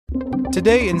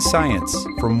Today in Science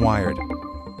from Wired.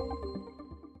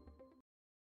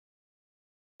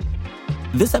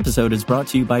 This episode is brought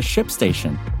to you by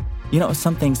ShipStation. You know,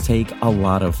 some things take a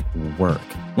lot of work,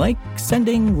 like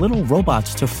sending little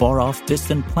robots to far-off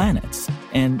distant planets.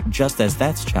 And just as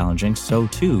that's challenging, so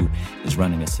too is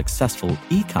running a successful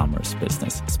e-commerce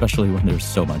business, especially when there's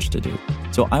so much to do.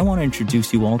 So I want to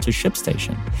introduce you all to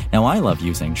ShipStation. Now, I love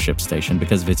using ShipStation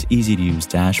because of its easy-to-use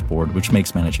dashboard, which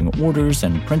makes managing orders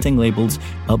and printing labels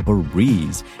a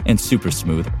breeze and super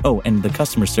smooth. Oh, and the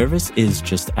customer service is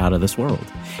just out of this world.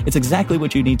 It's exactly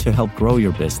what you need to help grow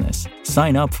your business.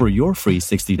 Sign up for your free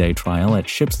 60-day trial at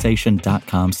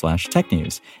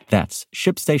shipstation.com/technews. That's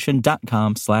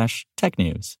shipstation.com/technews.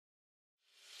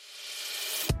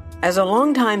 As a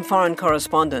longtime foreign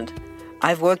correspondent,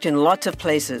 I've worked in lots of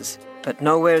places, but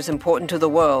nowhere as important to the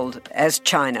world as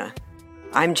China.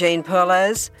 I'm Jane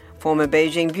Perlez, former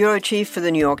Beijing bureau chief for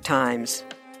the New York Times.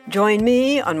 Join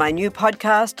me on my new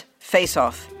podcast, Face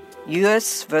Off,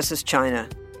 U.S. versus China,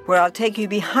 where I'll take you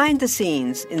behind the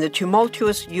scenes in the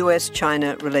tumultuous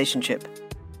U.S.-China relationship.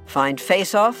 Find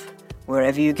Face Off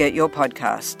wherever you get your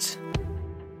podcasts.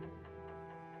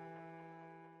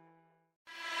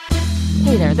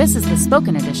 Hey there, this is the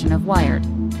spoken edition of Wired.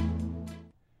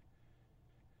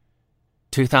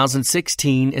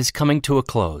 2016 is coming to a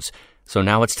close, so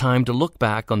now it's time to look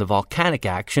back on the volcanic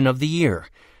action of the year.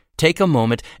 Take a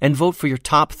moment and vote for your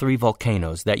top 3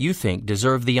 volcanoes that you think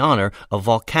deserve the honor of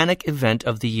Volcanic Event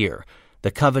of the Year,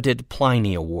 the coveted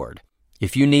Pliny Award.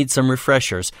 If you need some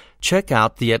refreshers, check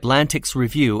out The Atlantic's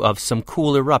review of some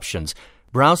cool eruptions.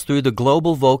 Browse through the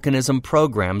Global Volcanism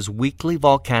program's weekly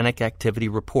volcanic activity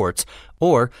reports,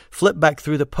 or flip back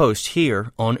through the post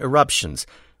here on Eruptions.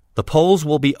 The polls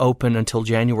will be open until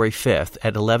January 5th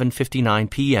at 11:59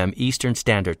 p.m. Eastern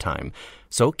Standard Time.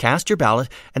 So cast your ballot,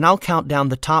 and I'll count down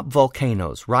the top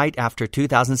volcanoes right after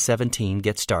 2017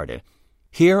 gets started.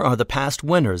 Here are the past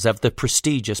winners of the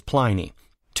prestigious Pliny.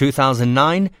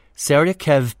 2009,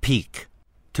 Seryakev Peak.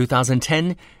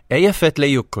 2010,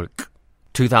 Eyjafjallajökull.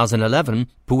 2011,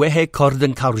 Puehe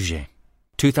Kordenkarje.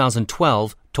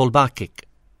 2012, Tolbakik.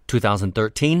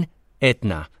 2013,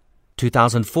 Etna.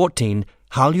 2014,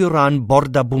 Haluran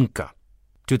Bordabunka.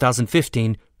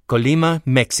 2015, Colima,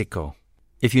 Mexico.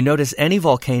 If you notice any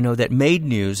volcano that made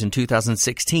news in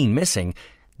 2016 missing,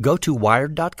 go to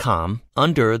Wired.com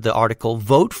under the article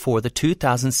Vote for the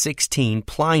 2016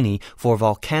 Pliny for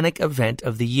Volcanic Event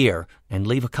of the Year and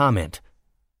leave a comment.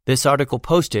 This article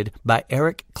posted by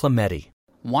Eric Clemetti.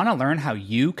 Want to learn how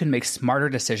you can make smarter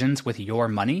decisions with your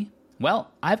money?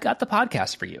 Well, I've got the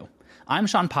podcast for you. I'm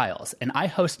Sean Piles, and I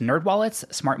host NerdWallet's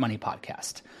Smart Money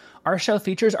Podcast. Our show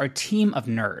features our team of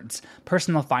nerds,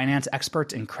 personal finance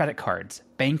experts in credit cards,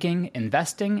 banking,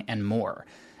 investing, and more.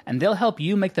 And they'll help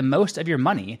you make the most of your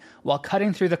money while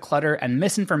cutting through the clutter and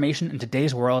misinformation in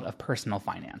today's world of personal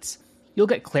finance. You'll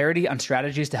get clarity on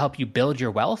strategies to help you build your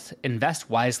wealth,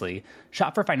 invest wisely,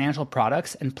 shop for financial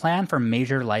products, and plan for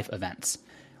major life events.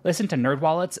 Listen to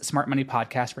NerdWallet's Smart Money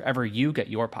Podcast wherever you get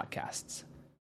your podcasts.